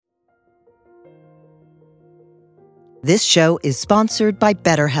This show is sponsored by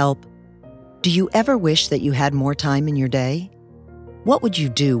BetterHelp. Do you ever wish that you had more time in your day? What would you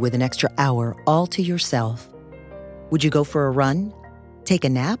do with an extra hour all to yourself? Would you go for a run? Take a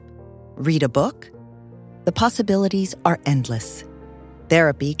nap? Read a book? The possibilities are endless.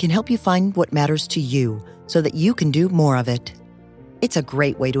 Therapy can help you find what matters to you so that you can do more of it. It's a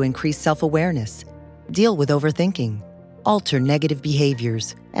great way to increase self-awareness, deal with overthinking, alter negative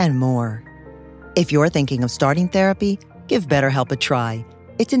behaviors, and more. If you're thinking of starting therapy, give BetterHelp a try.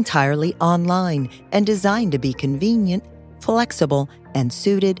 It's entirely online and designed to be convenient, flexible, and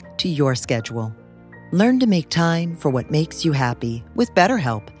suited to your schedule. Learn to make time for what makes you happy with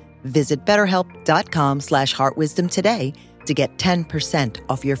BetterHelp. Visit BetterHelp.com/heartwisdom today to get 10%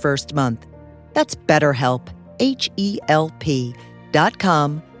 off your first month. That's BetterHelp,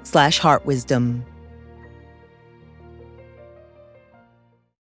 HELP.com/heartwisdom.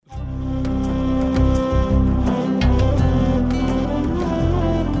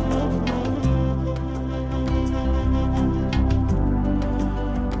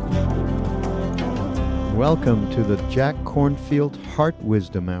 Welcome to the Jack Kornfield Heart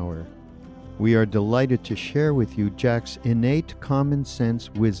Wisdom Hour. We are delighted to share with you Jack's innate common sense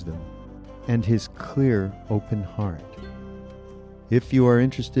wisdom and his clear, open heart. If you are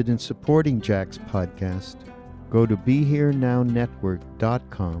interested in supporting Jack's podcast, go to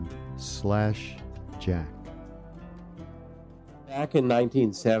BeHereNowNetwork.com/Jack. Back in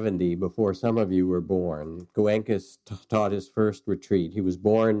 1970, before some of you were born, Goenka taught his first retreat. He was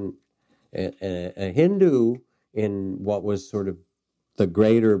born a Hindu in what was sort of the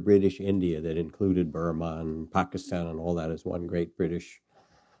greater British India that included Burma and Pakistan and all that as one great British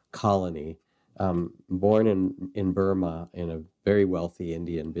colony. Born in Burma in a very wealthy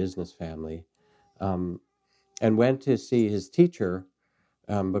Indian business family, and went to see his teacher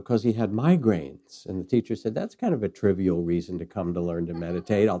because he had migraines. And the teacher said, that's kind of a trivial reason to come to learn to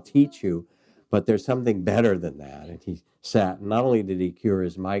meditate. I'll teach you, but there's something better than that. And he sat, and not only did he cure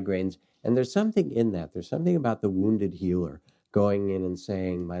his migraines, and there's something in that. There's something about the wounded healer going in and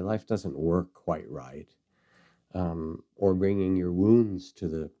saying, my life doesn't work quite right, or bringing your wounds to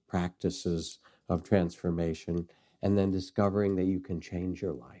the practices of transformation, and then discovering that you can change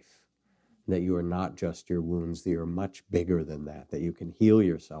your life, that you are not just your wounds, that you're much bigger than that you can heal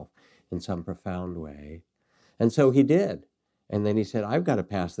yourself in some profound way. And so he did. And then he said, I've got to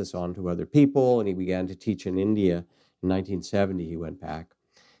pass this on to other people. And he began to teach in India. In 1970, he went back.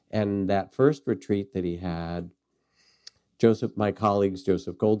 And that first retreat that he had, my colleagues,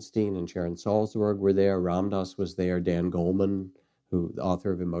 Joseph Goldstein and Sharon Salzberg were there. Ram Dass was there. Dan Goleman, the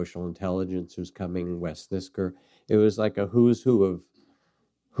author of Emotional Intelligence, who's coming, Wes Nisker. It was like a who's who of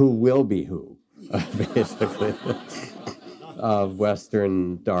who will be who, basically, of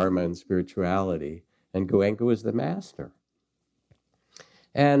Western Dharma and spirituality. And Goenka was the master.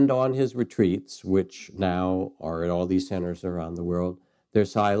 And on his retreats, which now are at all these centers around the world, they're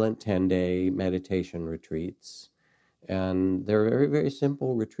silent 10-day meditation retreats. And they're very, very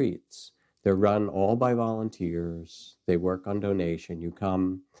simple retreats. They're run all by volunteers. They work on donation. You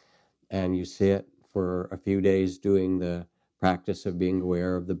come and you sit for a few days doing the practice of being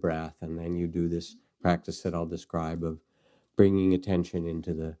aware of the breath, and then you do this practice that I'll describe of bringing attention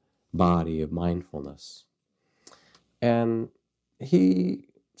into the body of mindfulness. And he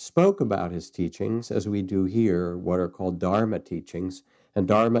spoke about his teachings, as we do here, what are called Dharma teachings. And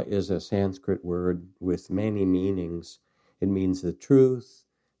Dharma is a Sanskrit word with many meanings. It means the truth.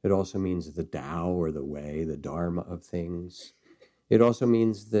 It also means the Tao, or the way, the Dharma of things. It also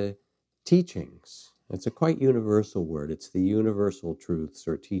means the teachings. It's a quite universal word. It's the universal truths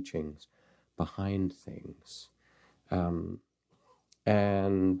or teachings behind things.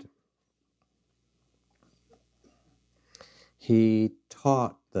 And he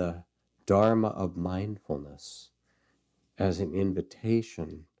taught the Dharma of mindfulness as an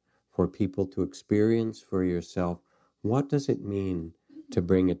invitation for people to experience for yourself, what does it mean to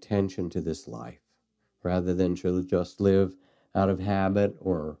bring attention to this life, rather than to just live out of habit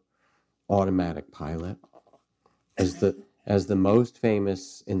or automatic pilot. As the most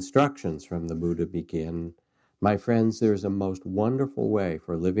famous instructions from the Buddha begin, my friends, there's a most wonderful way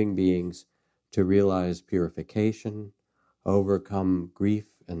for living beings to realize purification, overcome grief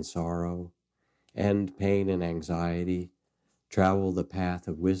and sorrow, end pain and anxiety, travel the path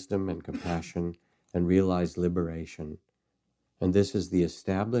of wisdom and compassion, and realize liberation. And this is the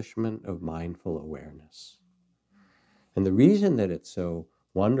establishment of mindful awareness. And the reason that it's so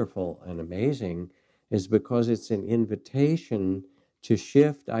wonderful and amazing is because it's an invitation to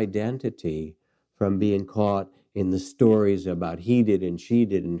shift identity from being caught in the stories about he did and she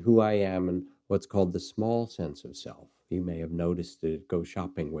did and who I am and what's called the small sense of self. You may have noticed it goes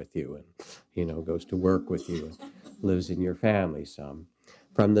shopping with you and, goes to work with you and lives in your family some.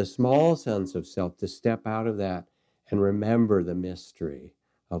 From the small sense of self, to step out of that and remember the mystery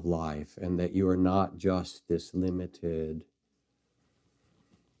of life, and that you are not just this limited,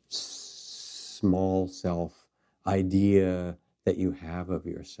 small self idea that you have of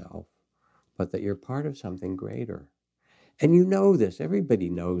yourself, but that you're part of something greater. And you know this, everybody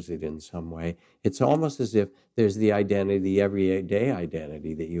knows it in some way. It's almost as if there's the identity, the everyday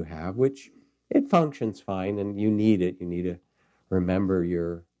identity that you have, which it functions fine and you need it. You need to remember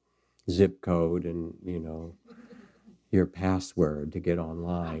your zip code and, your password to get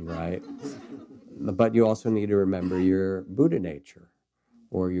online, right? But you also need to remember your Buddha nature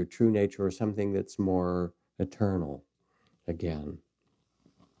or your true nature or something that's more eternal again.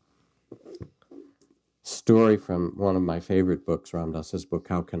 Story from one of my favorite books, Ram Dass's book,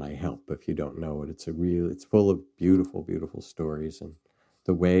 How Can I Help? If you don't know it, it's full of beautiful, beautiful stories and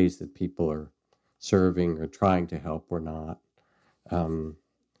the ways that people are serving or trying to help or not.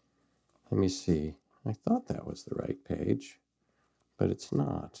 Let me see. I thought that was the right page, but it's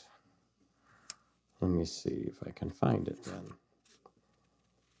not. Let me see if I can find it then.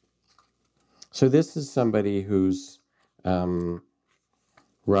 So this is somebody who's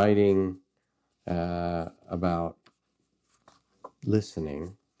writing about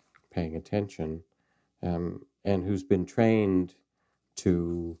listening, paying attention, and who's been trained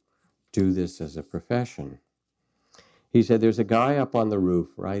to do this as a profession. He said, there's a guy up on the roof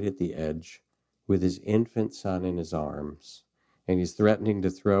right at the edge with his infant son in his arms, and he's threatening to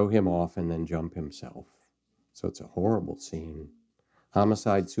throw him off and then jump himself. So it's a horrible scene.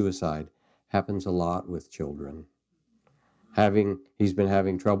 Homicide, suicide happens a lot with children. He's been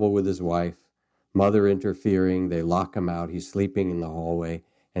having trouble with his wife, mother interfering, they lock him out, he's sleeping in the hallway,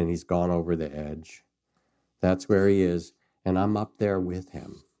 and he's gone over the edge. That's where he is, and I'm up there with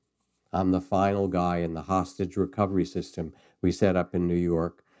him. I'm the final guy in the hostage recovery system we set up in New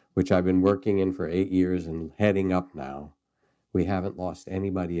York, which I've been working in for 8 years and heading up now. We haven't lost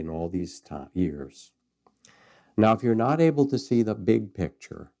anybody in all these years. Now, if you're not able to see the big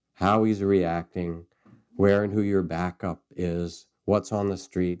picture, how he's reacting, where and who your backup is, what's on the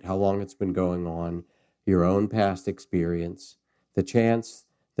street, how long it's been going on, your own past experience, the chance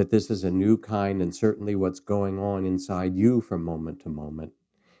that this is a new kind and certainly what's going on inside you from moment to moment.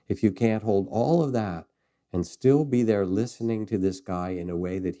 If you can't hold all of that and still be there listening to this guy in a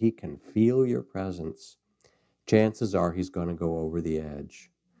way that he can feel your presence, chances are he's going to go over the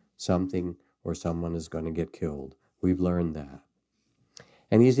edge. Something or someone is going to get killed. We've learned that.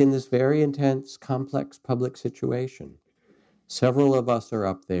 And he's in this very intense, complex public situation. Several of us are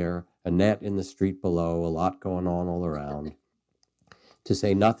up there, Annette in the street below, a lot going on all around, to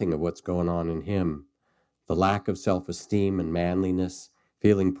say nothing of what's going on in him. The lack of self-esteem and manliness,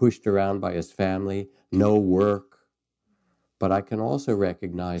 feeling pushed around by his family, no work. But I can also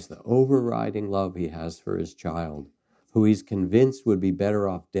recognize the overriding love he has for his child, who he's convinced would be better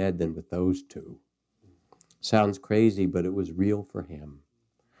off dead than with those two. Sounds crazy, but it was real for him.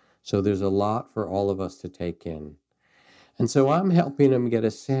 So there's a lot for all of us to take in. And so I'm helping him get a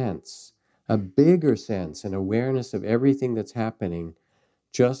sense, a bigger sense and awareness of everything that's happening,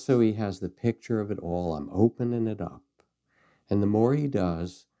 just so he has the picture of it all. I'm opening it up. And the more he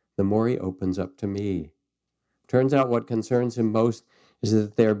does, the more he opens up to me. Turns out what concerns him most is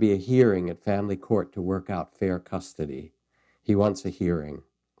that there be a hearing at family court to work out fair custody. He wants a hearing,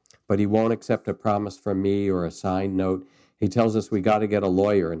 but he won't accept a promise from me or a signed note. He tells us we got to get a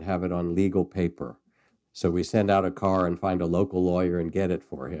lawyer and have it on legal paper. So we send out a car and find a local lawyer and get it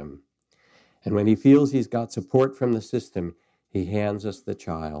for him. And when he feels he's got support from the system, he hands us the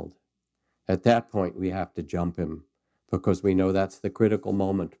child. At that point, we have to jump him because we know that's the critical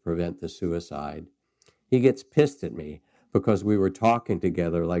moment to prevent the suicide. He gets pissed at me because we were talking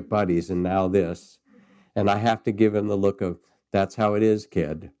together like buddies and now this. And I have to give him the look of, that's how it is,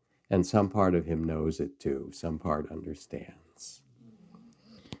 kid. And some part of him knows it too. Some part understands.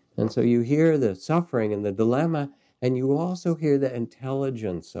 And so you hear the suffering and the dilemma, and you also hear the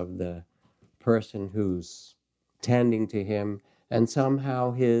intelligence of the person who's tending to him, and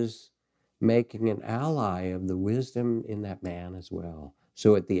somehow his making an ally of the wisdom in that man as well.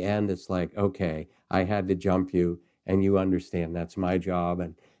 So at the end, it's like, okay, I had to jump you, and you understand that's my job,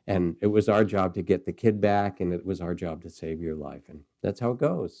 and it was our job to get the kid back, and it was our job to save your life, and that's how it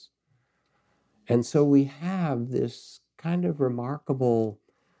goes. And so we have this kind of remarkable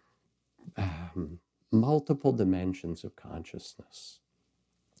multiple dimensions of consciousness.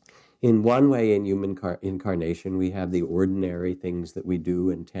 In one way, in human incarnation, we have the ordinary things that we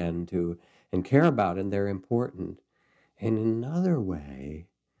do and tend to and care about, and they're important. And in another way,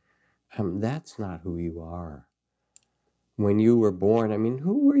 that's not who you are. When you were born, I mean,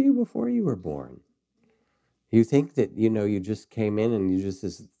 who were you before you were born? You think that, you just came in and you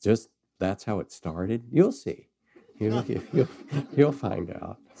just that's how it started? You'll see. You'll find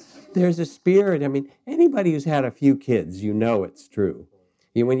out. There's a spirit. I mean, anybody who's had a few kids, it's true.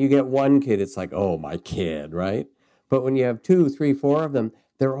 When you get one kid, it's like, oh, my kid, right? But when you have 2, 3, 4 of them,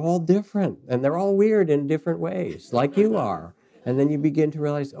 they're all different, and they're all weird in different ways, like you are. And then you begin to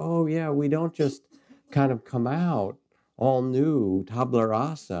realize, oh, yeah, we don't just kind of come out all new, tabula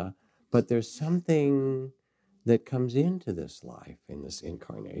rasa, but there's something that comes into this life, in this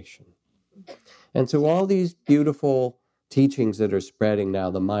incarnation. And so all these beautiful teachings that are spreading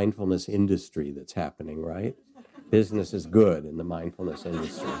now, the mindfulness industry that's happening, right? Business is good in the mindfulness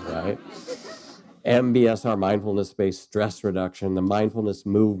industry, right? MBSR, mindfulness-based stress reduction, the mindfulness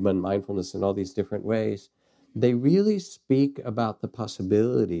movement, mindfulness in all these different ways, they really speak about the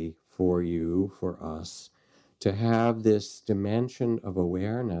possibility for you, for us, to have this dimension of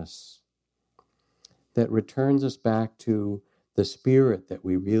awareness that returns us back to the spirit that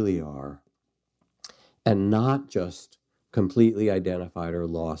we really are, and not just completely identified or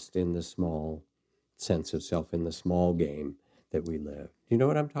lost in the small sense of self, in the small game that we live. Do you know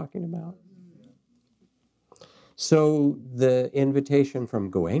what I'm talking about? So the invitation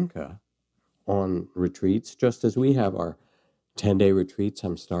from Goenka on retreats, just as we have our 10-day retreats,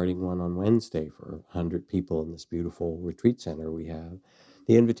 I'm starting one on Wednesday for 100 people in this beautiful retreat center we have.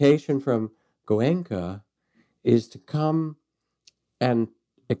 The invitation from Goenka is to come and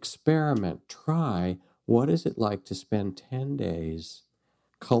experiment, try, what is it like to spend 10 days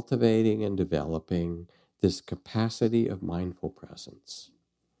cultivating and developing this capacity of mindful presence.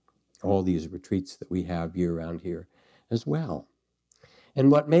 All these retreats that we have year-round here as well.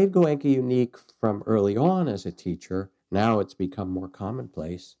 And what made Goenka unique from early on as a teacher, now it's become more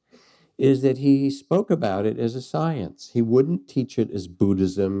commonplace, is that he spoke about it as a science. He wouldn't teach it as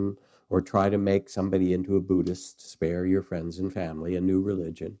Buddhism or try to make somebody into a Buddhist, spare your friends and family, a new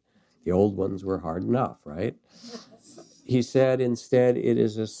religion. The old ones were hard enough, right? He said instead, it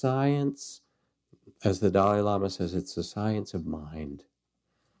is a science, as the Dalai Lama says, it's a science of mind,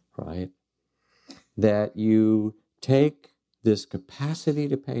 right? That you take this capacity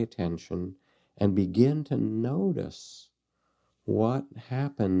to pay attention and begin to notice what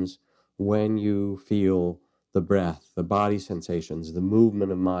happens when you feel the breath, the body sensations, the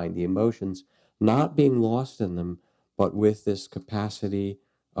movement of mind, the emotions, not being lost in them, but with this capacity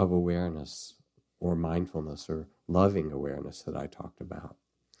of awareness or mindfulness or loving awareness that I talked about.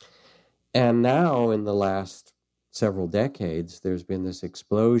 And now in the last several decades, there's been this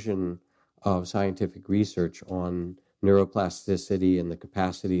explosion of scientific research on neuroplasticity and the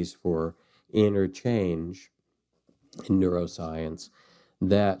capacities for inner change in neuroscience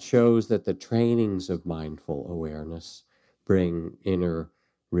that shows that the trainings of mindful awareness bring inner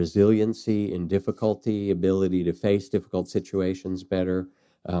resiliency in difficulty, ability to face difficult situations better,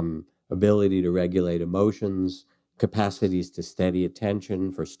 ability to regulate emotions, capacities to steady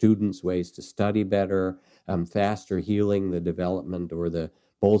attention for students, ways to study better, faster healing, the development or the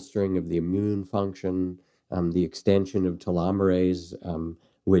bolstering of the immune function, the extension of telomerase,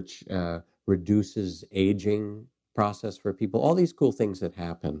 which reduces aging process for people, all these cool things that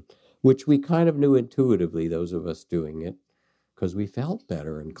happen, which we kind of knew intuitively, those of us doing it, because we felt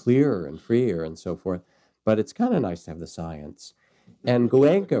better and clearer and freer and so forth. But it's kind of nice to have the science. And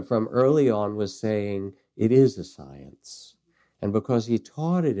Goenka from early on was saying it is a science. And because he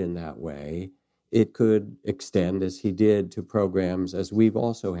taught it in that way, it could extend, as he did, to programs as we've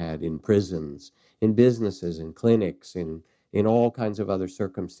also had in prisons, in businesses, in clinics, in all kinds of other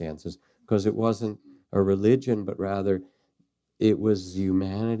circumstances, because it wasn't a religion, but rather it was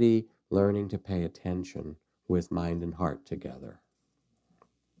humanity learning to pay attention with mind and heart together.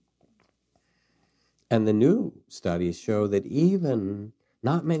 And the new studies show that even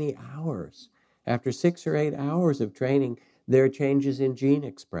not many hours, after 6 or 8 hours of training, there are changes in gene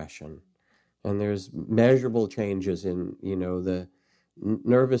expression. And there's measurable changes in, the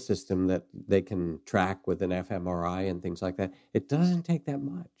nervous system that they can track with an fMRI and things like that. It doesn't take that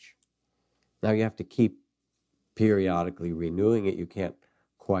much. Now you have to keep periodically renewing it. You can't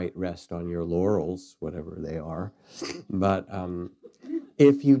quite rest on your laurels, whatever they are. But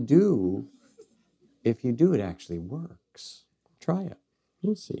if you do, it actually works. Try it.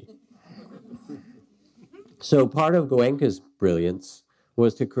 You'll see. So part of Goenka's brilliance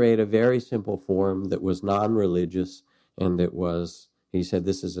was to create a very simple form that was non-religious and that was He said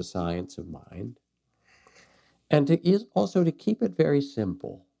this is a science of mind. And also to keep it very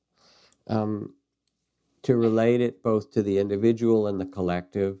simple, to relate it both to the individual and the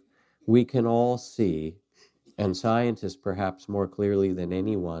collective. We can all see, and scientists perhaps more clearly than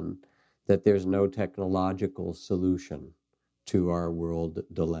anyone, that there's no technological solution to our world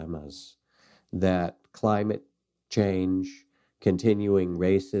dilemmas, that climate change, continuing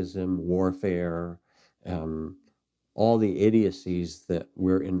racism, warfare, all the idiocies that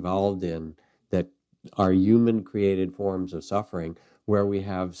we're involved in that are human-created forms of suffering, where we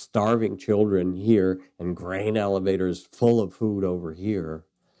have starving children here and grain elevators full of food over here,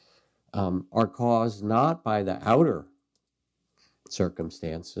 are caused not by the outer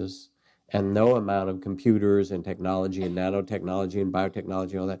circumstances, and no amount of computers and technology and nanotechnology and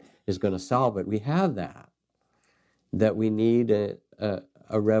biotechnology and all that is going to solve it. We have that we need a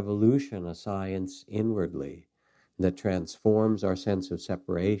revolution, a science inwardly that transforms our sense of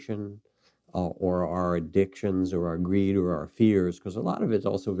separation or our addictions or our greed or our fears, because a lot of it's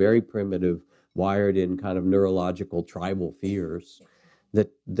also very primitive, wired in kind of neurological tribal fears,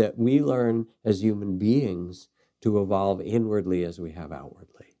 that we learn as human beings to evolve inwardly as we have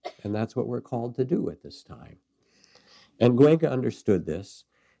outwardly. And that's what we're called to do at this time. And Goenka understood this,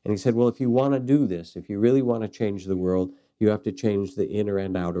 and he said, well, if you want to do this, if you really want to change the world, you have to change the inner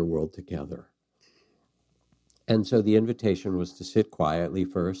and outer world together. And so the invitation was to sit quietly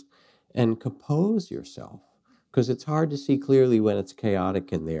first and compose yourself, because it's hard to see clearly when it's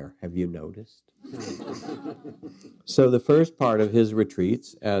chaotic in there. Have you noticed? So the first part of his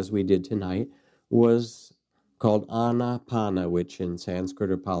retreats, as we did tonight, was called Anapana, which in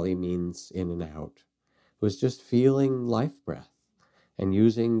Sanskrit or Pali means in and out. It was just feeling life breath and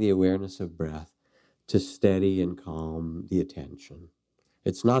using the awareness of breath to steady and calm the attention.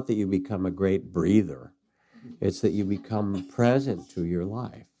 It's not that you become a great breather. It's that you become present to your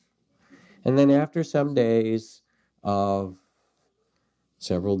life. And then after several days of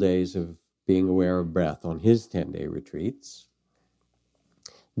being aware of breath on his 10-day retreats,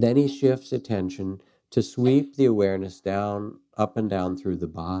 then he shifts attention to sweep the awareness down, up and down through the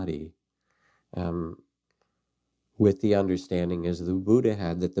body, with the understanding, as the Buddha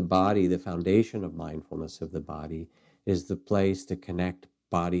had, that the body, the foundation of mindfulness of the body, is the place to connect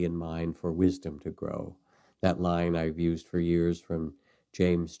body and mind for wisdom to grow. That line I've used for years from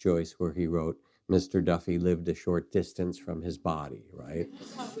James Joyce, where he wrote, Mr. Duffy lived a short distance from his body, right?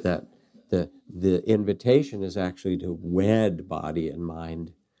 That the invitation is actually to wed body and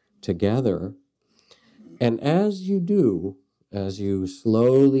mind together. And as you do, as you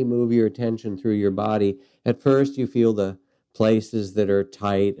slowly move your attention through your body, at first you feel the places that are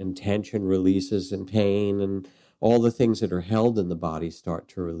tight and tension releases and pain and all the things that are held in the body start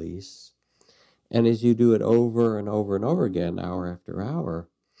to release. And as you do it over and over and over again, hour after hour,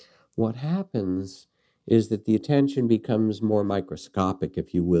 what happens is that the attention becomes more microscopic,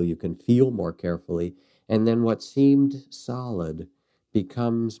 if you will. You can feel more carefully. And then what seemed solid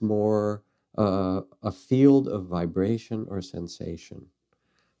becomes more a field of vibration or sensation,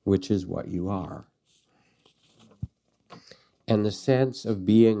 which is what you are. And the sense of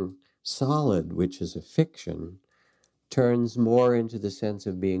being solid, which is a fiction, turns more into the sense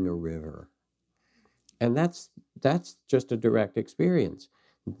of being a river. And that's just a direct experience.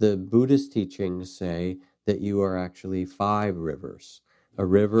 The Buddhist teachings say that you are actually 5 rivers. A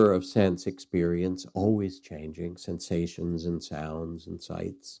river of sense experience, always changing, sensations and sounds and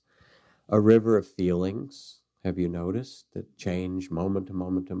sights. A river of feelings, have you noticed, that change moment to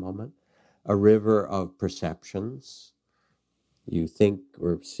moment to moment. A river of perceptions. You think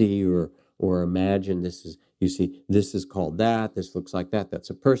or see or imagine you see this is called that, this looks like that, that's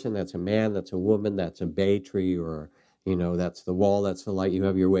a person, that's a man, that's a woman, that's a bay tree, or that's the wall, that's the light. You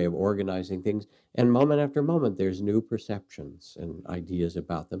have your way of organizing things, and moment after moment there's new perceptions and ideas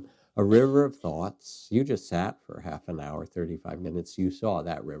about them. A river of thoughts. You just sat for half an hour, 35 minutes, you saw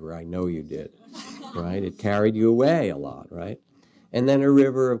that river, I know you did, right? It carried you away a lot, right? And then a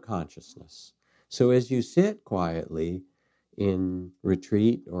river of consciousness. So as you sit quietly in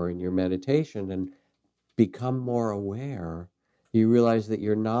retreat or in your meditation and become more aware, you realize that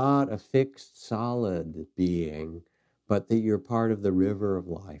you're not a fixed, solid being, but that you're part of the river of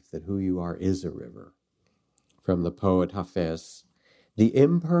life, that who you are is a river. From the poet Hafez, the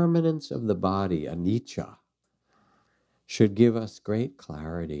impermanence of the body, anicca, should give us great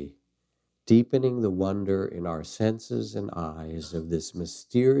clarity, deepening the wonder in our senses and eyes of this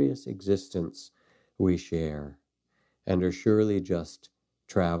mysterious existence we share and are surely just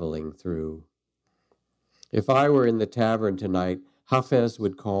traveling through. If I were in the tavern tonight, Hafez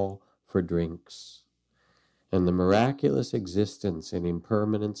would call for drinks. And the miraculous existence and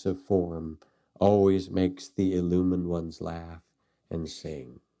impermanence of form always makes the illumined ones laugh and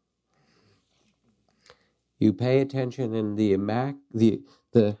sing. You pay attention in the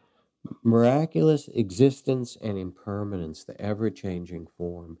miraculous existence and impermanence, the ever-changing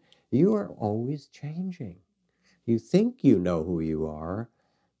form. You are always changing. You think you know who you are,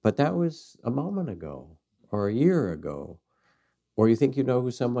 but that was a moment ago or a year ago. Or you think you know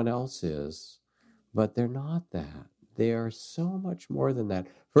who someone else is, but they're not that. They are so much more than that.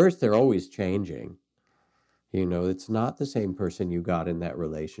 First, they're always changing. You know, it's not the same person you got in that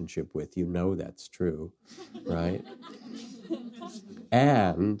relationship with. You know that's true, right?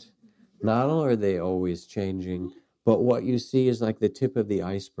 And not only are they always changing, but what you see is like the tip of the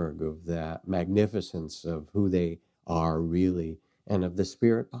iceberg of that magnificence of who they are really and of the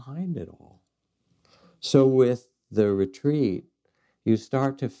spirit behind it all. So with the retreat, you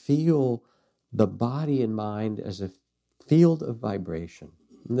start to feel the body and mind as a field of vibration.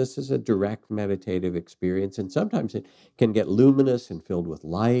 And this is a direct meditative experience, and sometimes it can get luminous and filled with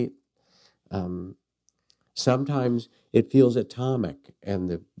light. Sometimes it feels atomic,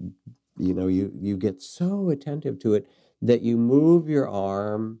 and you get so attentive to it that you move your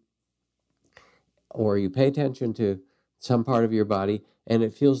arm or you pay attention to some part of your body, and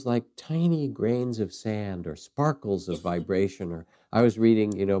it feels like tiny grains of sand or sparkles of vibration. Or I was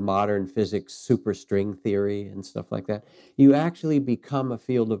reading, modern physics, superstring theory and stuff like that. You actually become a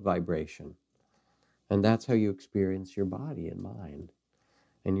field of vibration. And that's how you experience your body and mind.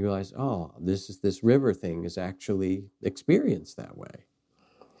 And you realize, oh, this river thing is actually experienced that way.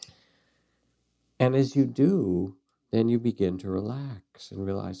 And as you do, then you begin to relax and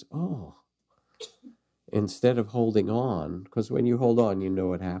realize, oh, instead of holding on, because when you hold on, you know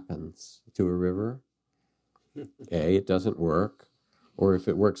what happens to a river. A, it doesn't work. Or if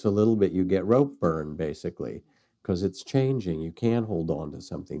it works a little bit, you get rope burn, basically, because it's changing. You can't hold on to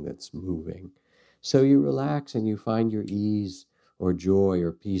something that's moving. So you relax and you find your ease or joy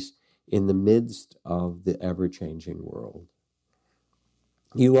or peace in the midst of the ever-changing world.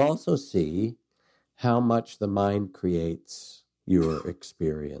 You also see how much the mind creates your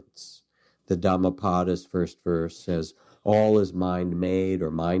experience. The Dhammapada's first verse says, all is mind made, or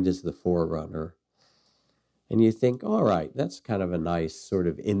mind is the forerunner. And you think, all right, that's kind of a nice sort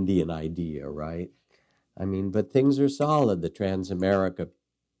of Indian idea, right? I mean, but things are solid. The Transamerica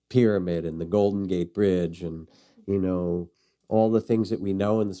Pyramid and the Golden Gate Bridge and, all the things that we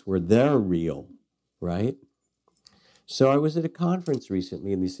know in this world, they're real, right? So I was at a conference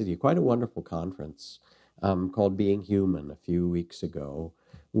recently in the city, quite a wonderful conference called Being Human a few weeks ago,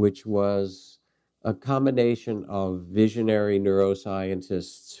 which was a combination of visionary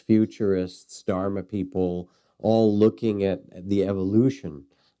neuroscientists, futurists, Dharma people, all looking at the evolution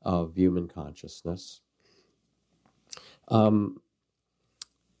of human consciousness.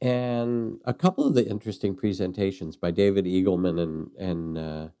 And a couple of the interesting presentations by David Eagleman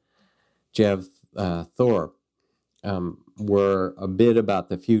and Jeff Thorpe were a bit about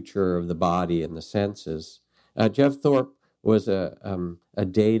the future of the body and the senses. Jeff Thorpe was a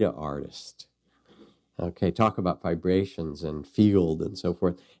data artist. Okay, talk about vibrations and field and so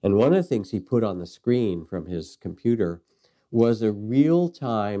forth. And one of the things he put on the screen from his computer was a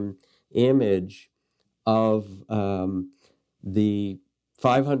real-time image of the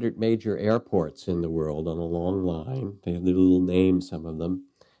 500 major airports in the world on a long line. They have the little names, some of them.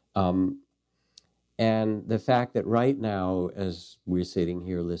 And the fact that right now, as we're sitting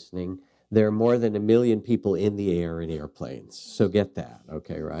here listening, there are more than 1 million people in the air in airplanes. So get that,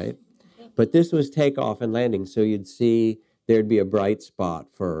 okay, right? But this was takeoff and landing, so you'd see there'd be a bright spot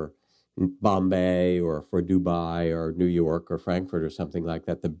for Bombay or for Dubai or New York or Frankfurt or something like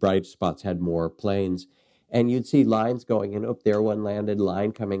that. The bright spots had more planes. And you'd see lines going in. Oh, there one landed,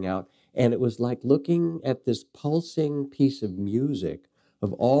 line coming out. And it was like looking at this pulsing piece of music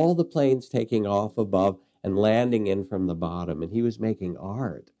of all the planes taking off above and landing in from the bottom. And he was making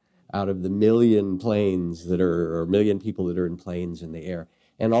art out of the 1 million planes or 1 million people that are in planes in the air.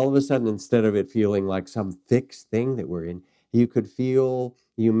 And all of a sudden, instead of it feeling like some fixed thing that we're in, you could feel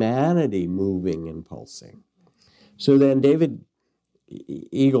humanity moving and pulsing. So then David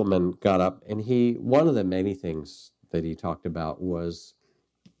Eagleman got up, and one of the many things that he talked about was,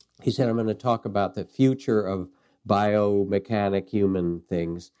 he said, I'm going to talk about the future of biomechanic human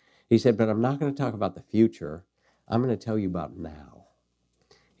things. He said, but I'm not going to talk about the future. I'm going to tell you about now.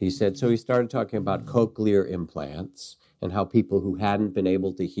 He said, so he started talking about cochlear implants and how people who hadn't been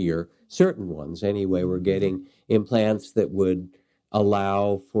able to hear, certain ones anyway, were getting implants that would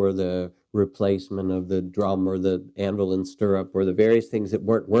allow for the replacement of the drum or the anvil and stirrup or the various things that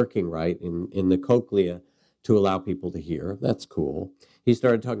weren't working right in the cochlea to allow people to hear. That's cool. He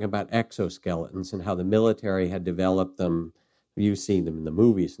started talking about exoskeletons and how the military had developed them. You've seen them in the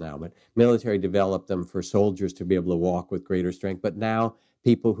movies now, but military developed them for soldiers to be able to walk with greater strength. But now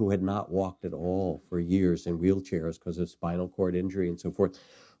people who had not walked at all for years in wheelchairs because of spinal cord injury and so forth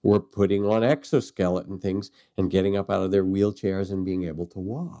were putting on exoskeleton things and getting up out of their wheelchairs and being able to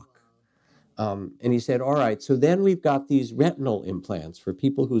walk. And he said, all right, so then we've got these retinal implants for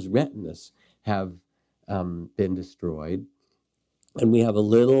people whose retinas have been destroyed. And we have a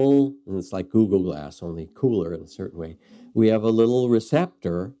little, and it's like Google Glass, only cooler in a certain way. We have a little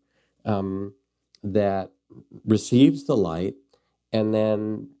receptor that receives the light and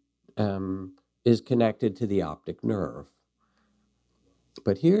then is connected to the optic nerve.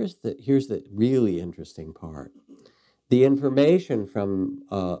 But here's the really interesting part. The information from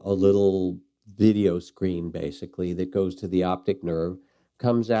a little video screen, basically, that goes to the optic nerve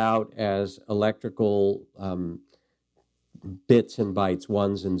comes out as electrical bits and bytes,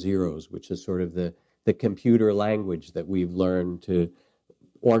 ones and zeros, which is sort of the computer language that we've learned to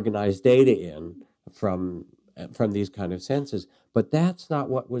organize data in from these kind of senses. But that's not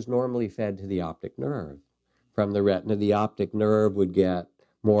what was normally fed to the optic nerve. From the retina, the optic nerve would get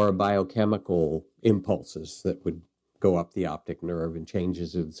more biochemical impulses that would go up the optic nerve and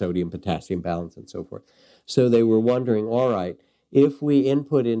changes in sodium-potassium balance and so forth. So they were wondering, all right, if we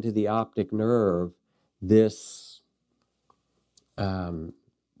input into the optic nerve this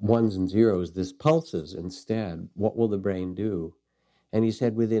ones and zeros, this pulses instead, what will the brain do? And he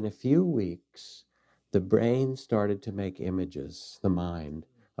said within a few weeks, the brain started to make images, the mind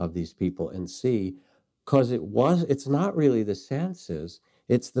of these people, and see, because it's not really the senses,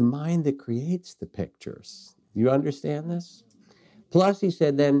 it's the mind that creates the pictures. You understand this? Plus, he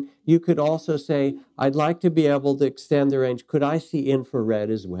said, then you could also say, I'd like to be able to extend the range. Could I see infrared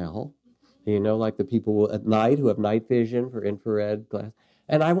as well? You know, like the people at night who have night vision for infrared glass.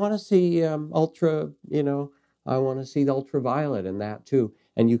 And I want to see I want to see the ultraviolet in that too.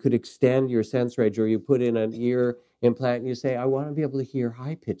 And you could extend your sense range, or you put in an ear implant and you say, I want to be able to hear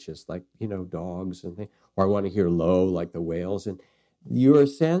high pitches like, dogs and things, or I want to hear low like the whales. And your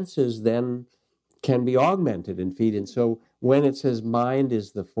senses then can be augmented and feed in. So when it says mind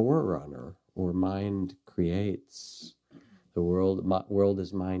is the forerunner, or mind creates the world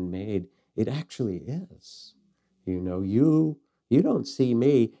is mind made, it actually is. You don't see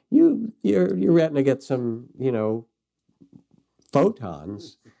me. Your retina gets some,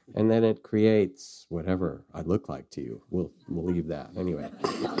 photons, and then it creates whatever I look like to you. We'll leave that anyway.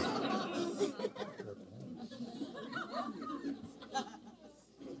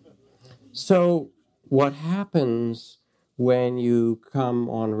 So what happens when you come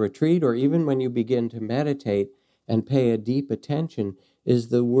on retreat, or even when you begin to meditate and pay a deep attention, is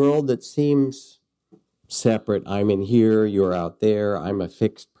the world that seems separate, I'm in here, you're out there, I'm a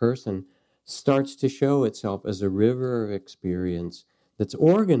fixed person, starts to show itself as a river of experience that's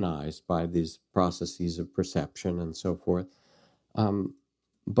organized by these processes of perception and so forth,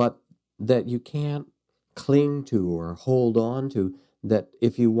 but that you can't cling to or hold on to, that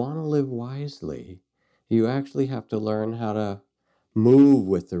if you want to live wisely, you actually have to learn how to move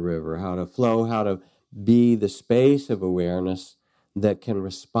with the river, how to flow, how to be the space of awareness that can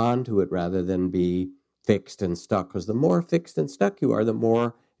respond to it rather than be fixed and stuck. Because the more fixed and stuck you are, the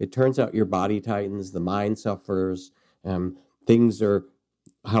more it turns out your body tightens, the mind suffers, things are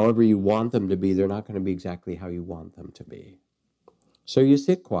however you want them to be, they're not going to be exactly how you want them to be. So you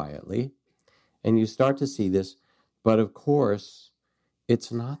sit quietly and you start to see this, but of course,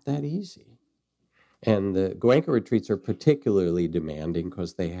 it's not that easy. And the Goenka retreats are particularly demanding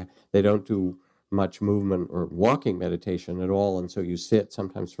because they don't do much movement or walking meditation at all, and so you sit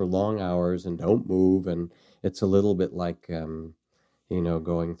sometimes for long hours and don't move, and it's a little bit like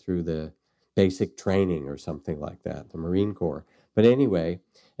going through the basic training or something like that, the Marine Corps. But anyway,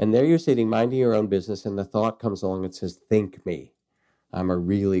 and there you're sitting minding your own business, and the thought comes along and says, think me. I'm a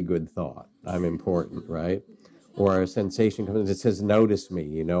really good thought. I'm important, right? Or a sensation comes that says, notice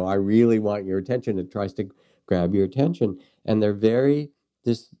me, I really want your attention. It tries to grab your attention. And they're very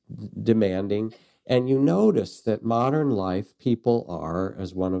demanding. And you notice that modern life, people are,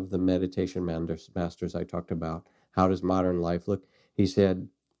 as one of the meditation masters I talked about, how does modern life look? He said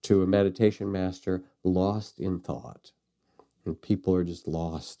to a meditation master, lost in thought. And people are just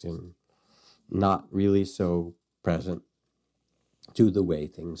lost in not really so present to the way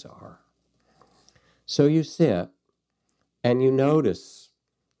things are. So you sit and you notice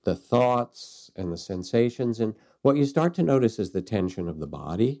the thoughts and the sensations, and what you start to notice is the tension of the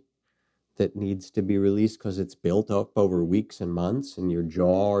body that needs to be released because it's built up over weeks and months in your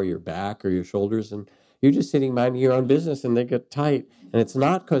jaw or your back or your shoulders, and You're just sitting minding your own business and they get tight. And it's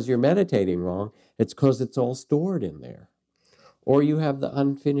not because you're meditating wrong. It's because it's all stored in there. Or you have the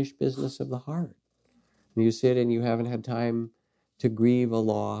unfinished business of the heart. You sit and you haven't had time to grieve a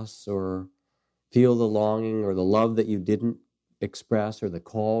loss or feel the longing or the love that you didn't express or the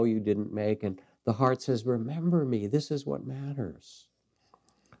call you didn't make. And the heart says, remember me, this is what matters.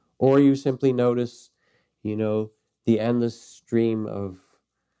 Or you simply notice, the endless stream of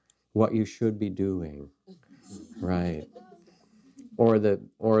what you should be doing, right? Or the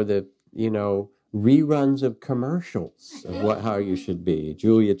reruns of commercials of how you should be.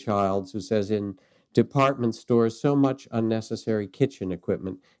 Julia Childs, who says in department stores, so much unnecessary kitchen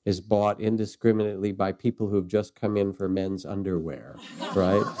equipment is bought indiscriminately by people who've just come in for men's underwear,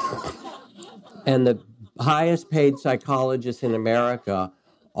 right? And the highest paid psychologists in America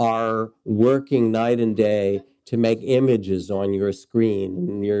are working night and day to make images on your screen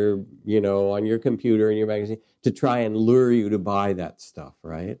and on your computer and your magazine to try and lure you to buy that stuff,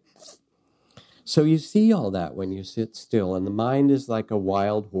 right? So you see all that when you sit still, and the mind is like a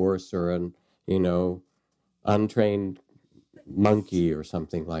wild horse or an, untrained monkey or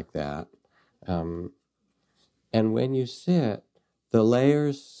something like that. And when you sit, the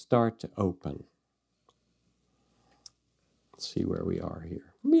layers start to open. Let's see where we are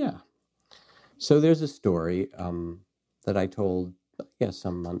here. Yeah. So there's a story that I told,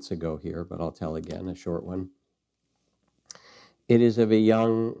 some months ago here, but I'll tell again, a short one. It is of a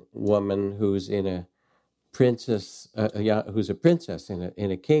young woman who's in a princess, who's a princess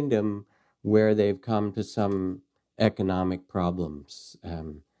in a kingdom where they've come to some economic problems.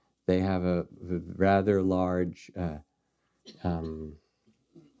 They have a rather large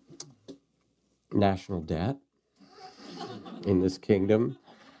national debt in this kingdom,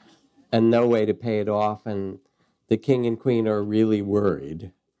 and no way to pay it off. And the king and queen are really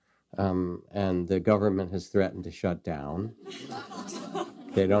worried, and the government has threatened to shut down.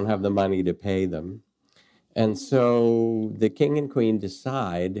 They don't have the money to pay them. And so the king and queen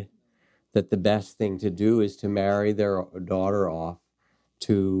decide that the best thing to do is to marry their daughter off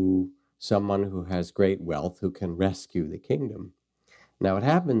to someone who has great wealth who can rescue the kingdom. Now it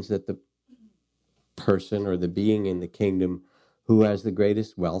happens that the person or the being in the kingdom who has the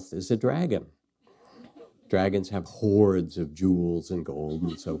greatest wealth is a dragon. Dragons have hoards of jewels and gold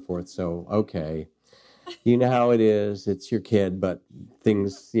and so forth. So, okay, you know how it is. It's your kid, but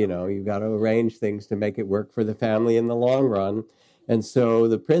things, you've got to arrange things to make it work for the family in the long run. And so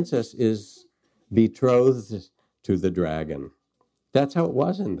the princess is betrothed to the dragon. That's how it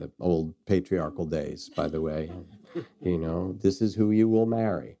was in the old patriarchal days, by the way. This is who you will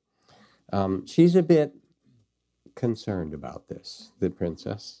marry. She's a bit concerned about this, the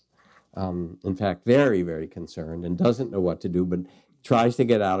princess. In fact, very, very concerned and doesn't know what to do, but tries to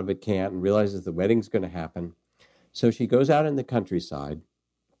get out of it, can't, and realizes the wedding's going to happen. So she goes out in the countryside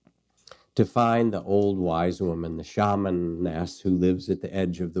to find the old wise woman, the shamaness who lives at the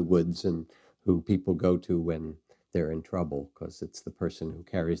edge of the woods and who people go to when they're in trouble, because it's the person who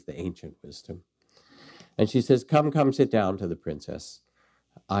carries the ancient wisdom. And she says, come sit down to the princess.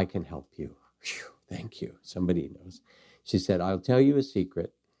 I can help you. Whew, thank you. Somebody knows. She said, I'll tell you a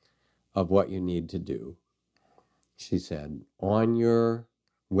secret of what you need to do. She said, on your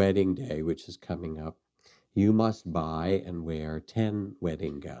wedding day, which is coming up, you must buy and wear 10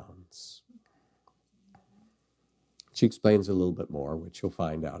 wedding gowns. She explains a little bit more, which you'll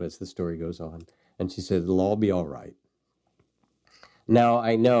find out as the story goes on. And she said, it'll all be all right. Now,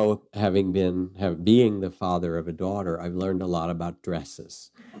 I know, being the father of a daughter, I've learned a lot about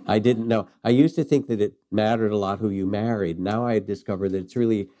dresses. I didn't know. I used to think that it mattered a lot who you married. Now I discovered that it's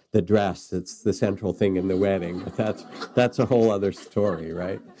really the dress that's the central thing in the wedding. But that's a whole other story,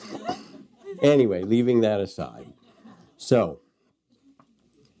 right? Anyway, leaving that aside. So,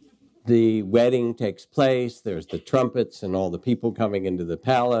 the wedding takes place. There's the trumpets and all the people coming into the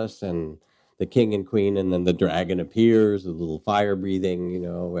palace and the king and queen, and then the dragon appears, a little fire breathing,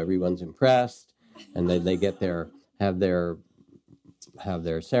 everyone's impressed. And then they have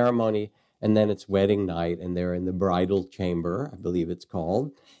their ceremony, and then it's wedding night, and they're in the bridal chamber, I believe it's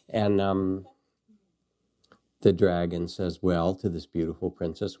called. And the dragon says, well, to this beautiful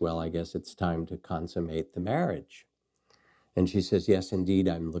princess, well, I guess it's time to consummate the marriage. And she says, yes, indeed,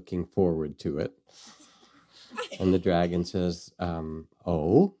 I'm looking forward to it. And the dragon says,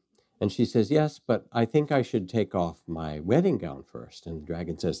 oh? And she says, yes, but I think I should take off my wedding gown first. And the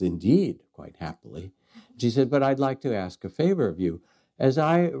dragon says, indeed, quite happily. She said, but I'd like to ask a favor of you. As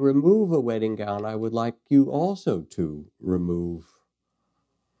I remove a wedding gown, I would like you also to remove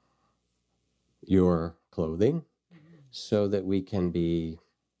your clothing so that we can be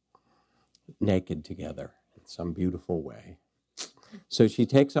naked together in some beautiful way. So she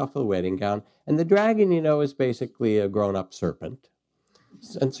takes off the wedding gown, and the dragon, is basically a grown-up serpent.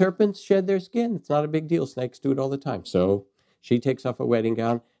 And serpents shed their skin. It's not a big deal. Snakes do it all the time. So she takes off a wedding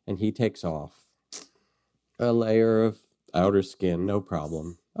gown, and he takes off a layer of outer skin, no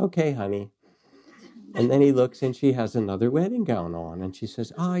problem. Okay, honey. And then he looks, and she has another wedding gown on, and she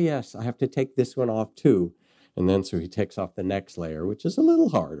says, yes, I have to take this one off too. And then so he takes off the next layer, which is a little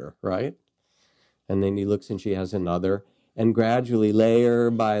harder, right? And then he looks, and she has another, and gradually, layer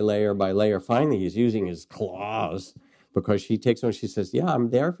by layer by layer, finally he's using his claws, because she takes one, she says, yeah, I'm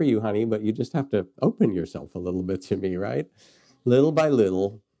there for you, honey, but you just have to open yourself a little bit to me, right? Little by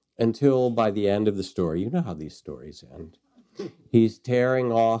little, until by the end of the story, you know how these stories end, he's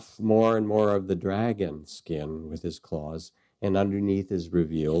tearing off more and more of the dragon skin with his claws, and underneath is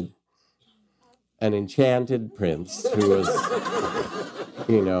revealed an enchanted prince who was,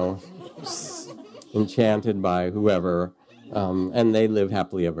 enchanted by whoever, and they live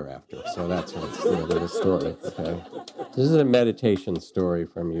happily ever after. So that's what's the end of the story. Okay? This is a meditation story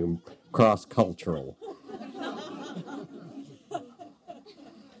from you, cross-cultural.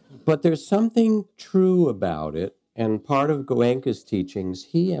 But there's something true about it, and part of Goenka's teachings,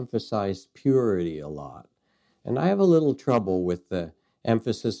 he emphasized purity a lot. And I have a little trouble with the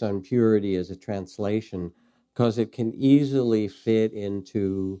emphasis on purity as a translation, because it can easily fit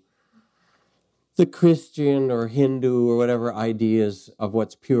into the Christian or Hindu or whatever ideas of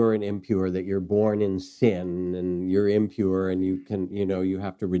what's pure and impure, that you're born in sin and you're impure and you can, you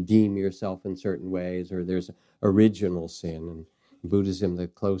have to redeem yourself in certain ways, or there's original sin. And in Buddhism, the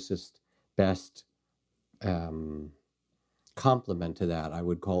closest, best complement to that I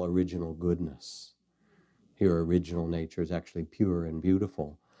would call original goodness. Your original nature is actually pure and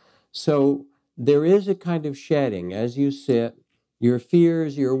beautiful. So there is a kind of shedding as you sit. Your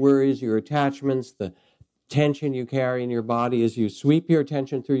fears, your worries, your attachments, the tension you carry in your body, as you sweep your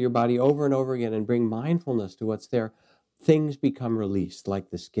attention through your body over and over again and bring mindfulness to what's there, things become released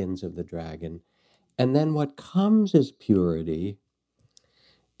like the skins of the dragon. And then what comes as purity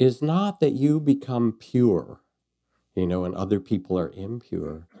is not that you become pure, and other people are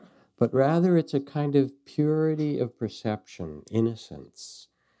impure, but rather it's a kind of purity of perception, innocence,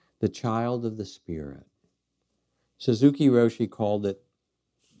 the child of the spirit. Suzuki Roshi called it,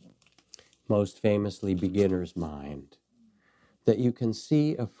 most famously, beginner's mind, that you can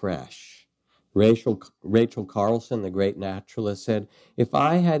see afresh. Rachel Carlson, the great naturalist, said, if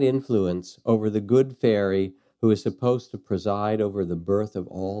I had influence over the good fairy who is supposed to preside over the birth of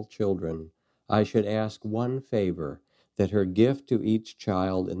all children, I should ask one favor, that her gift to each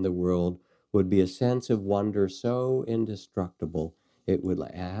child in the world would be a sense of wonder so indestructible it would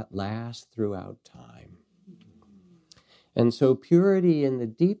last throughout time. And so purity in the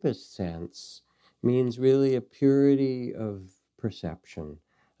deepest sense means really a purity of perception,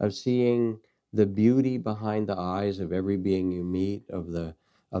 of seeing the beauty behind the eyes of every being you meet, of the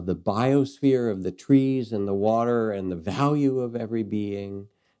biosphere, of the trees and the water, and the value of every being,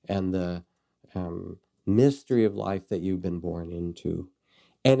 and the mystery of life that you've been born into.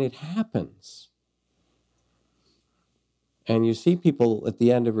 And it happens. And you see people at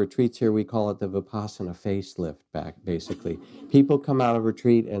the end of retreats here, we call it the Vipassana facelift back, basically. People come out of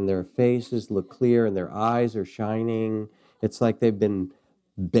retreat and their faces look clear and their eyes are shining. It's like they've been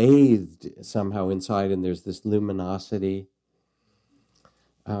bathed somehow inside, and there's this luminosity.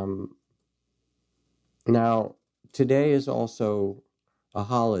 Now, today is also a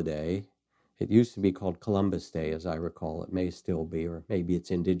holiday. It used to be called Columbus Day, as I recall. It may still be, or maybe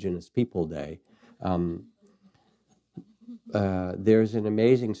it's Indigenous People Day. There's an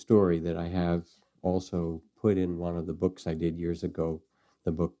amazing story that I have also put in one of the books I did years ago,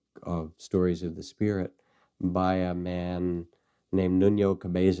 the book of Stories of the Spirit, by a man named Nuno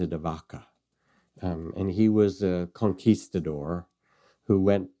Cabeza de Vaca. And he was a conquistador who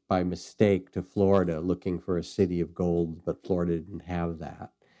went by mistake to Florida looking for a city of gold, but Florida didn't have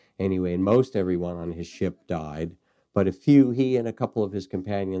that. Anyway, and most everyone on his ship died, but a few, he and a couple of his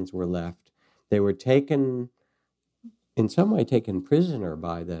companions, were left. They were taken, in some way taken prisoner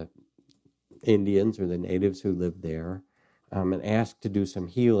by the Indians or the natives who lived there, and asked to do some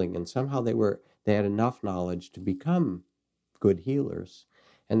healing. And somehow they had enough knowledge to become good healers.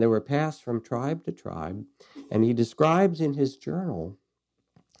 And they were passed from tribe to tribe. And he describes in his journal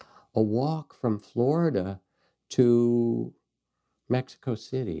a walk from Florida to Mexico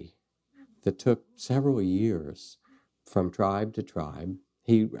City that took several years from tribe to tribe.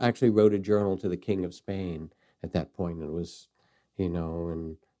 He actually wrote a journal to the King of Spain at that point. It was, in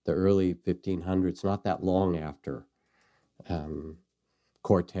the early 1500s, not that long after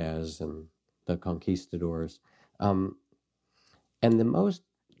Cortez and the conquistadors. And the most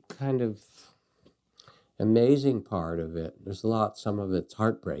kind of amazing part of it, there's a lot, some of it's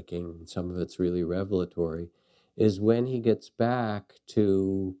heartbreaking, some of it's really revelatory, is when he gets back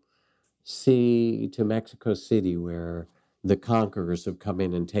to Mexico City, where the conquerors have come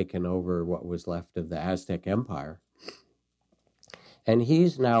in and taken over what was left of the Aztec Empire. And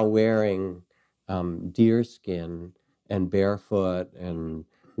he's now wearing deer skin and barefoot and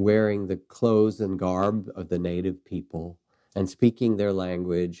wearing the clothes and garb of the native people and speaking their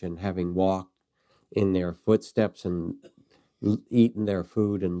language and having walked in their footsteps and eaten their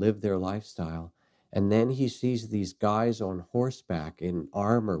food and lived their lifestyle. And then he sees these guys on horseback in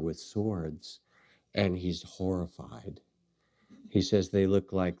armor with swords, and he's horrified. He says they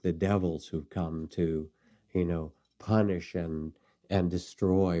look like the devils who've come to, punish and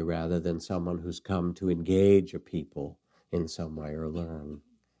destroy, rather than someone who's come to engage a people in some way or learn.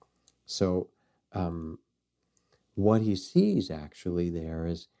 So what he sees actually there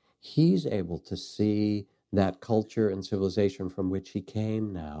is he's able to see that culture and civilization from which he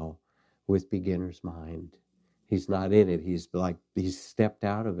came now with beginner's mind. He's not in it. He's stepped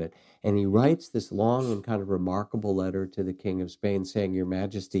out of it. And he writes this long and kind of remarkable letter to the King of Spain saying, Your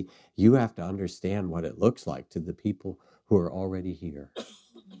Majesty, you have to understand what it looks like to the people who are already here.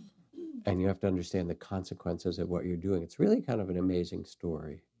 And you have to understand the consequences of what you're doing. It's really kind of an amazing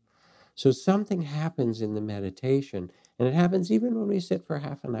story. So something happens in the meditation, and it happens even when we sit for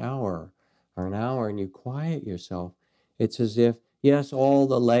half an hour or an hour and you quiet yourself. It's as if, yes, all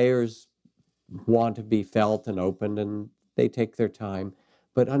the layers want to be felt and opened, and they take their time,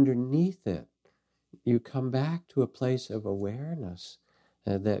 but underneath it, you come back to a place of awareness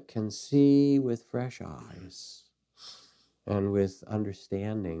that can see with fresh eyes and with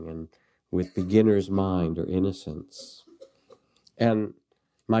understanding and with beginner's mind or innocence. And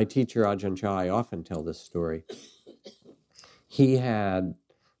my teacher, Ajahn Chah, I often tell this story. He had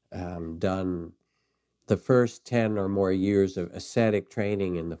done the first 10 or more years of ascetic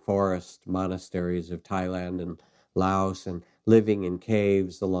training in the forest monasteries of Thailand and Laos, and living in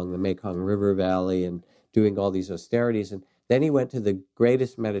caves along the Mekong River Valley and doing all these austerities. And then he went to the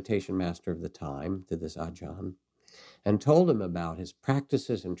greatest meditation master of the time, to this Ajahn, and told him about his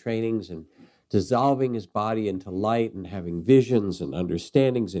practices and trainings and dissolving his body into light and having visions and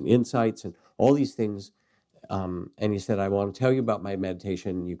understandings and insights and all these things. And he said, I want to tell you about my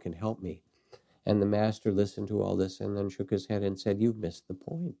meditation. You can help me. And the master listened to all this and then shook his head and said, You've missed the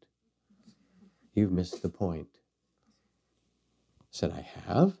point. You've missed the point. I said, I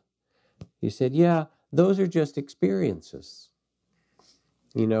have? He said, yeah, those are just experiences.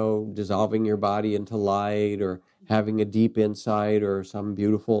 Dissolving your body into light or having a deep insight or some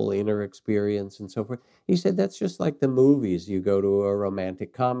beautiful inner experience and so forth. He said, that's just like the movies. You go to a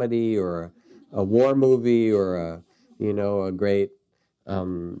romantic comedy or a war movie or a great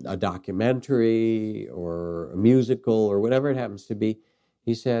a documentary or a musical or whatever it happens to be.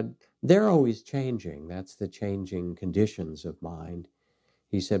 He said, they're always changing. That's the changing conditions of mind.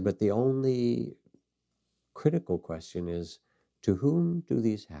 He said, but the only critical question is, to whom do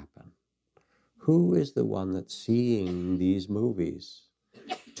these happen? Who is the one that's seeing these movies?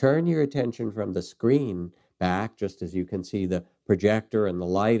 Turn your attention from the screen back, just as you can see the projector and the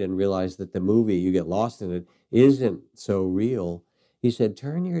light, and realize that the movie, you get lost in it, isn't so real. He said,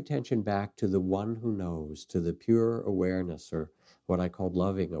 turn your attention back to the one who knows, to the pure awareness, or what I called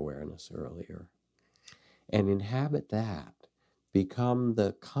loving awareness earlier, and inhabit that. Become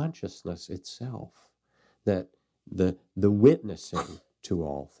the consciousness itself, that the witnessing to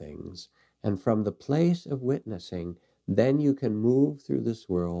all things. And from the place of witnessing, then you can move through this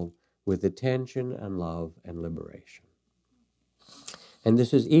world with attention and love and liberation. And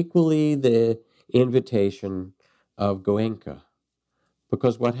this is equally the invitation of Goenka.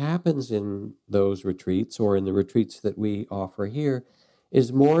 Because what happens in those retreats, or in the retreats that we offer here,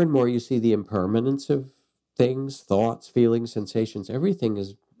 is more and more you see the impermanence of things, thoughts, feelings, sensations. Everything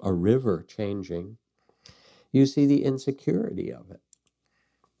is a river changing. You see the insecurity of it,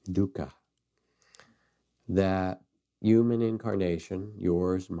 dukkha. That human incarnation,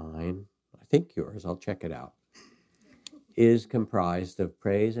 yours, mine, I think yours, I'll check it out, is comprised of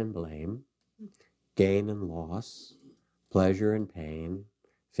praise and blame, gain and loss, pleasure and pain,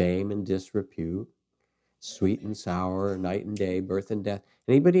 fame and disrepute, sweet and sour, night and day, birth and death.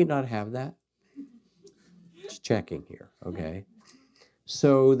 Anybody not have that? Just checking here, okay?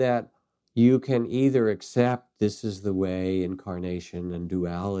 So that you can either accept this is the way incarnation and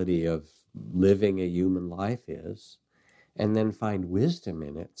duality of living a human life is, and then find wisdom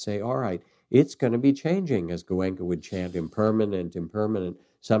in it. Say, all right, it's going to be changing, as Goenka would chant, impermanent, impermanent,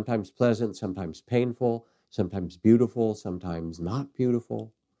 sometimes pleasant, sometimes painful, sometimes beautiful, sometimes not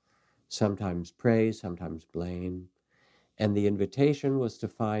beautiful, sometimes praise, sometimes blame. And the invitation was to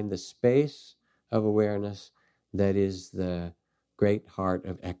find the space of awareness that is the great heart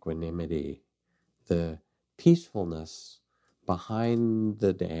of equanimity, the peacefulness behind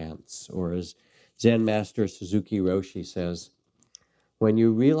the dance. Or as Zen Master Suzuki Roshi says, when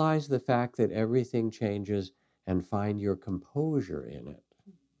you realize the fact that everything changes and find your composure in it,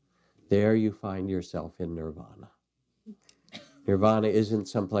 there you find yourself in nirvana. Nirvana isn't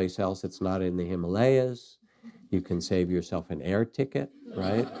someplace else. It's not in the Himalayas. You can save yourself an air ticket,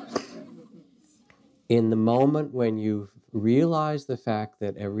 right? In the moment when you realize the fact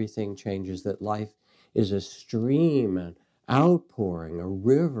that everything changes, that life is a stream, an outpouring, a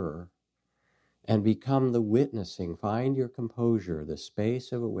river, and become the witnessing, find your composure, the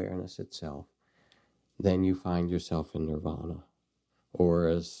space of awareness itself, then you find yourself in nirvana. Or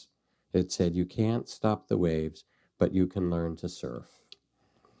as it said, you can't stop the waves, but you can learn to surf.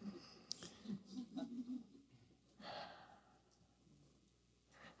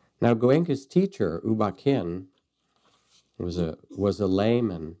 Now, Goenka's teacher, Uba Khin, was a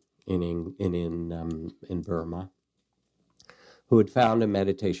layman in Burma, who had found a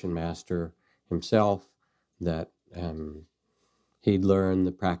meditation master himself, that he'd learned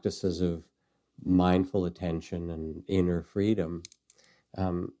the practices of mindful attention and inner freedom.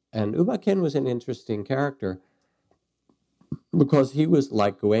 And Uba Khin was an interesting character because he was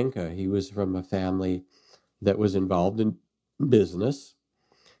like Goenka. He was from a family that was involved in business.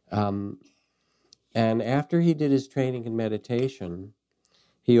 And after he did his training in meditation,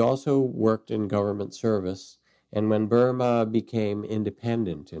 he also worked in government service. And when Burma became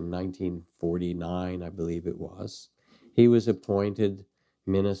independent in 1949, I believe it was, he was appointed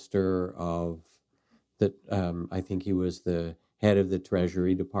minister of the, I think he was the head of the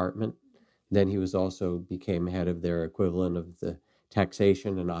Treasury Department. Then he was also became head of their equivalent of the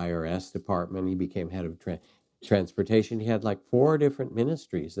taxation and IRS department. He became head of transportation. He had like 4 different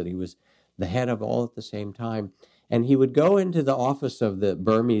ministries that he was the head of all at the same time. And he would go into the office of the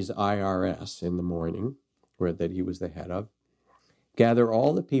Burmese IRS in the morning, where that he was the head of, gather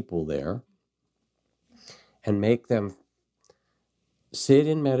all the people there, and make them sit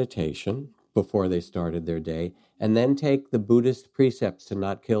in meditation before they started their day, and then take the Buddhist precepts to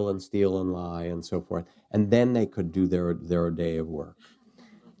not kill and steal and lie and so forth, and then they could do their day of work.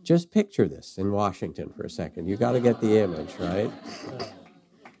 Just picture this in Washington for a second. You got to get the image, right?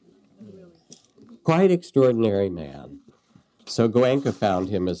 Quite extraordinary man. So Goenka found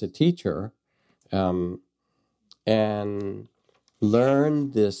him as a teacher, and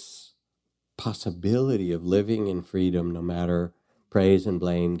learned this possibility of living in freedom no matter praise and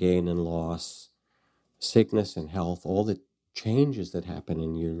blame, gain and loss, sickness and health, all the changes that happen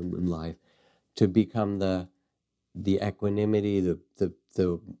in human life, to become the equanimity,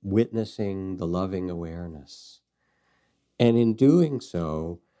 the witnessing, the loving awareness. And in doing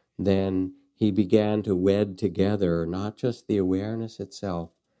so, then he began to wed together not just the awareness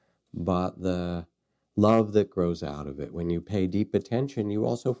itself, but the love that grows out of it. When you pay deep attention, you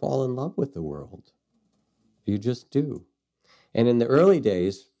also fall in love with the world. You just do. And in the early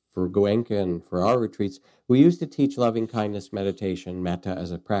days, for Goenka and for our retreats, we used to teach loving kindness meditation, metta,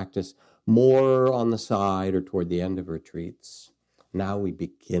 as a practice, more on the side or toward the end of retreats. Now we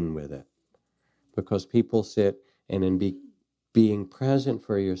begin with it, because people sit, and in being present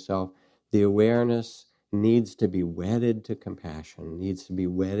for yourself, the awareness needs to be wedded to compassion, needs to be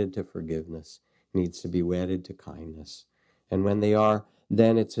wedded to forgiveness, needs to be wedded to kindness. And when they are,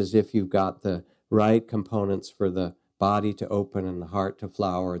 then it's as if you've got the right components for the body to open and the heart to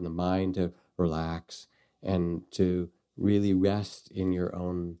flower and the mind to relax and to really rest in your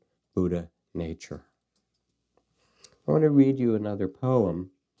own Buddha nature. I want to read you another poem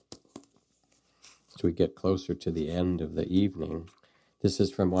as we get closer to the end of the evening. This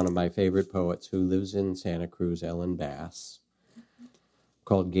is from one of my favorite poets who lives in Santa Cruz, Ellen Bass,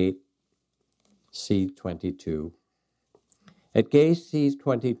 called Gate C-22. At Gate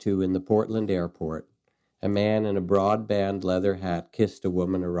C-22 in the Portland airport, a man in a broad-band leather hat kissed a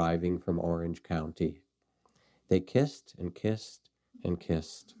woman arriving from Orange County. They kissed and kissed and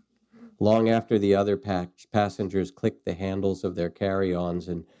kissed. Long after the other passengers clicked the handles of their carry-ons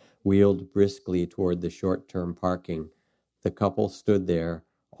and wheeled briskly toward the short-term parking, the couple stood there,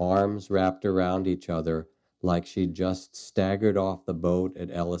 arms wrapped around each other, like she'd just staggered off the boat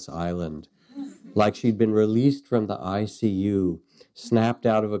at Ellis Island, like she'd been released from the ICU, snapped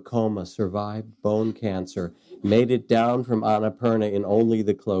out of a coma, survived bone cancer, made it down from Annapurna in only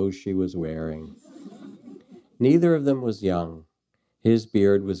the clothes she was wearing. Neither of them was young. His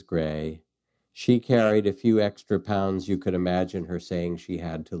beard was gray. She carried a few extra pounds you could imagine her saying she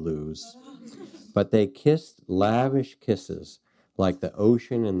had to lose. But they kissed lavish kisses, like the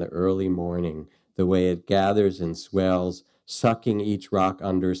ocean in the early morning, the way it gathers and swells, sucking each rock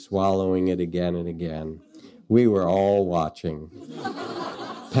under, swallowing it again and again. We were all watching.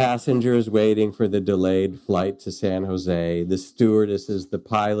 Passengers waiting for the delayed flight to San Jose, the stewardesses, the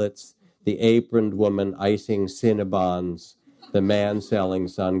pilots, the aproned woman icing Cinnabons, the man selling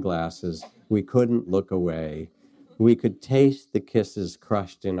sunglasses. We couldn't look away. We could taste the kisses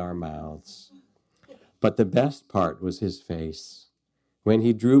crushed in our mouths. But the best part was his face. When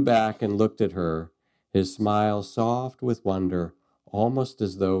he drew back and looked at her, his smile soft with wonder, almost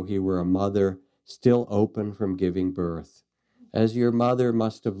as though he were a mother still open from giving birth. As your mother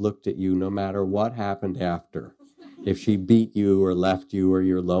must have looked at you no matter what happened after, if she beat you or left you or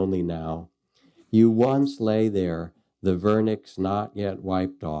you're lonely now. You once lay there, the vernix not yet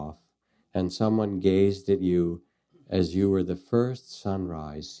wiped off, and someone gazed at you as you were the first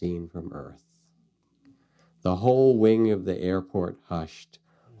sunrise seen from earth. The whole wing of the airport hushed,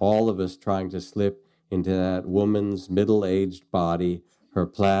 all of us trying to slip into that woman's middle-aged body, her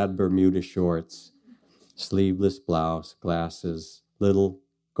plaid Bermuda shorts, sleeveless blouse, glasses, little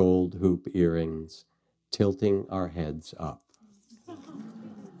gold hoop earrings, tilting our heads up.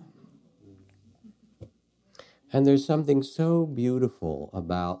 And there's something so beautiful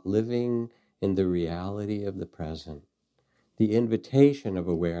about living in the reality of the present. The invitation of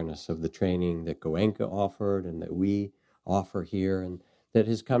awareness of the training that Goenka offered and that we offer here and that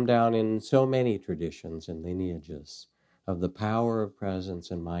has come down in so many traditions and lineages of the power of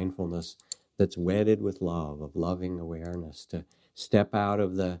presence and mindfulness that's wedded with love, of loving awareness, to step out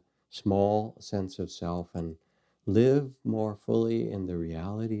of the small sense of self and live more fully in the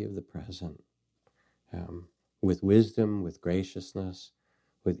reality of the present, with wisdom, with graciousness,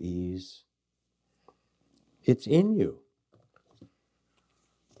 with ease. It's in you.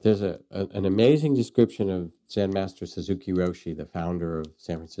 There's an amazing description of Zen Master Suzuki Roshi, the founder of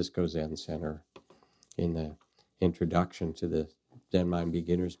San Francisco Zen Center, in the introduction to the Zen Mind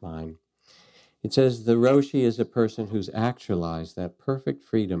Beginner's Mind. It says, the Roshi is a person who's actualized that perfect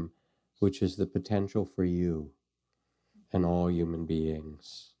freedom which is the potential for you and all human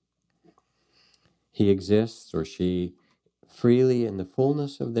beings. He exists, or she, freely in the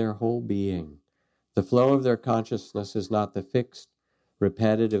fullness of their whole being. The flow of their consciousness is not the fixed,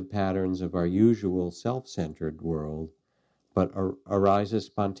 repetitive patterns of our usual self-centered world, but arises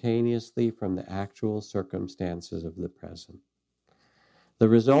spontaneously from the actual circumstances of the present. The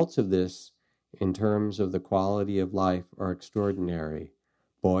results of this, in terms of the quality of life, are extraordinary.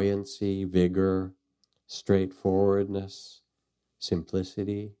 Buoyancy, vigor, straightforwardness,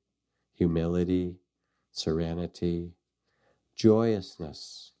 simplicity, humility, serenity,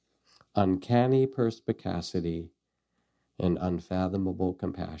 joyousness, uncanny perspicacity, and unfathomable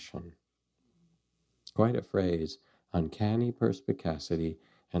compassion. Quite a phrase, uncanny perspicacity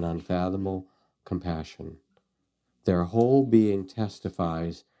and unfathomable compassion. Their whole being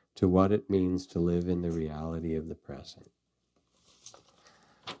testifies to what it means to live in the reality of the present.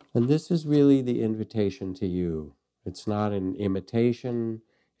 And this is really the invitation to you. It's not an imitation,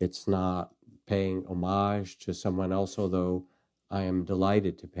 it's not paying homage to someone else, although I am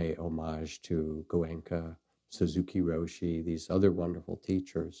delighted to pay homage to Goenka, Suzuki Roshi, these other wonderful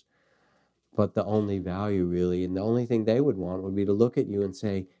teachers. But the only value really, and the only thing they would want would be to look at you and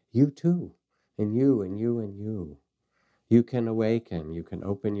say, you too, and you, and you, and you. You can awaken, you can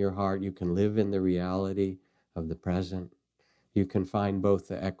open your heart, you can live in the reality of the present. You can find both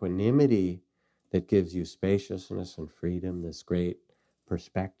the equanimity that gives you spaciousness and freedom, this great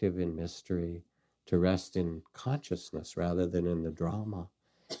perspective in mystery, to rest in consciousness rather than in the drama.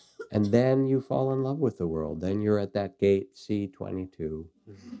 And then you fall in love with the world. Then you're at that gate C22.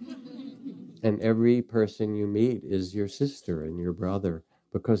 And every person you meet is your sister and your brother,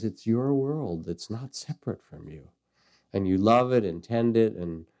 because it's your world. It's not separate from you. And you love it and tend it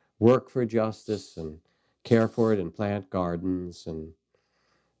and work for justice and care for it and plant gardens. And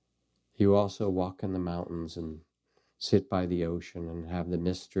you also walk in the mountains and sit by the ocean and have the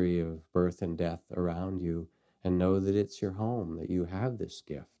mystery of birth and death around you and know that it's your home, that you have this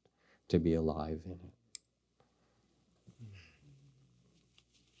gift to be alive in it.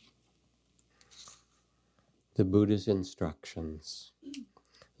 The Buddha's instructions.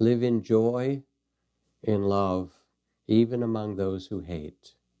 Live in joy, in love, even among those who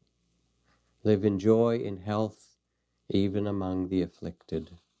hate. Live in joy, in health, even among the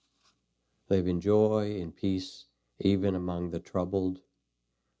afflicted. Live in joy, in peace, even among the troubled.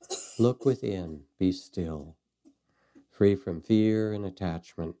 Look within, be still. Free from fear and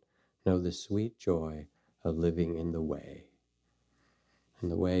attachment, know the sweet joy of living in the way. And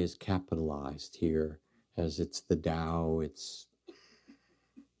the way is capitalized here as it's the Tao, it's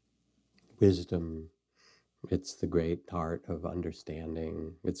wisdom, it's the great heart of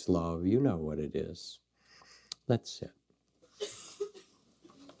understanding, it's love. You know what it is. Let's sit.